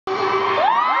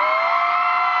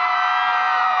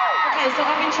Okay, so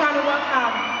I've been trying to work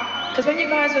out, because when you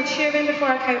guys were cheering before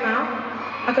I came out,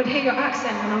 I could hear your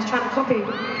accent and I was trying to copy.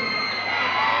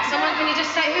 Someone, can you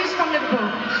just say, who's from Liverpool?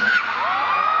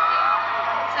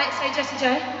 Say Jessie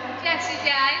J. Jessie J.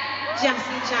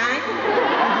 Jessie J.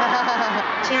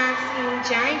 Jessie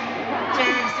J.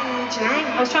 Jessie J.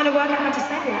 I was trying to work out how to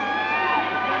say it.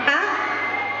 Huh?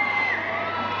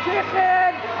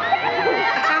 Chicken!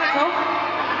 I can't talk.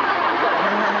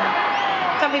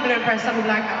 Some people are impressed, some people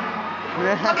like that.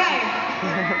 Okay.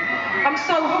 I'm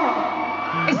so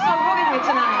hot. It's so hot in here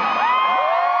tonight.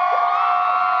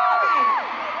 Okay.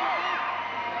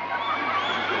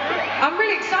 I'm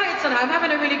really excited tonight. I'm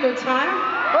having a really good time.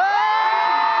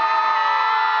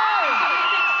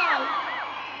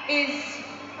 Is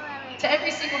to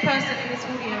every single person in this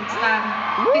audience that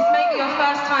this may be your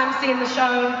first time seeing the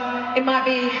show, it might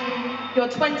be your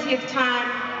 20th time.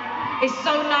 It's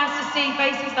so nice to see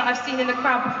faces that I've seen in the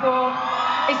crowd before.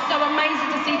 It's so amazing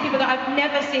to see people that I've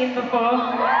never seen before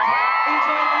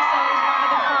enjoying themselves right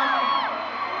at the front.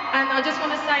 And I just want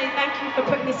to say thank you for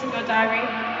putting this in your diary.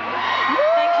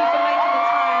 Thank you for making the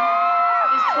time for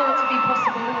this tour to be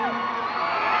possible.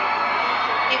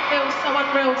 It feels so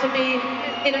unreal to be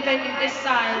in a venue this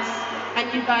size and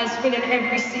you guys filling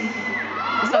every seat.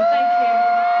 So thank you.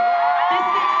 This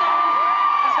next song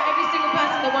is for every single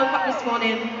person that woke up this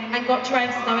morning and got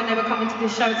dressed knowing they were coming to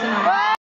this show tonight.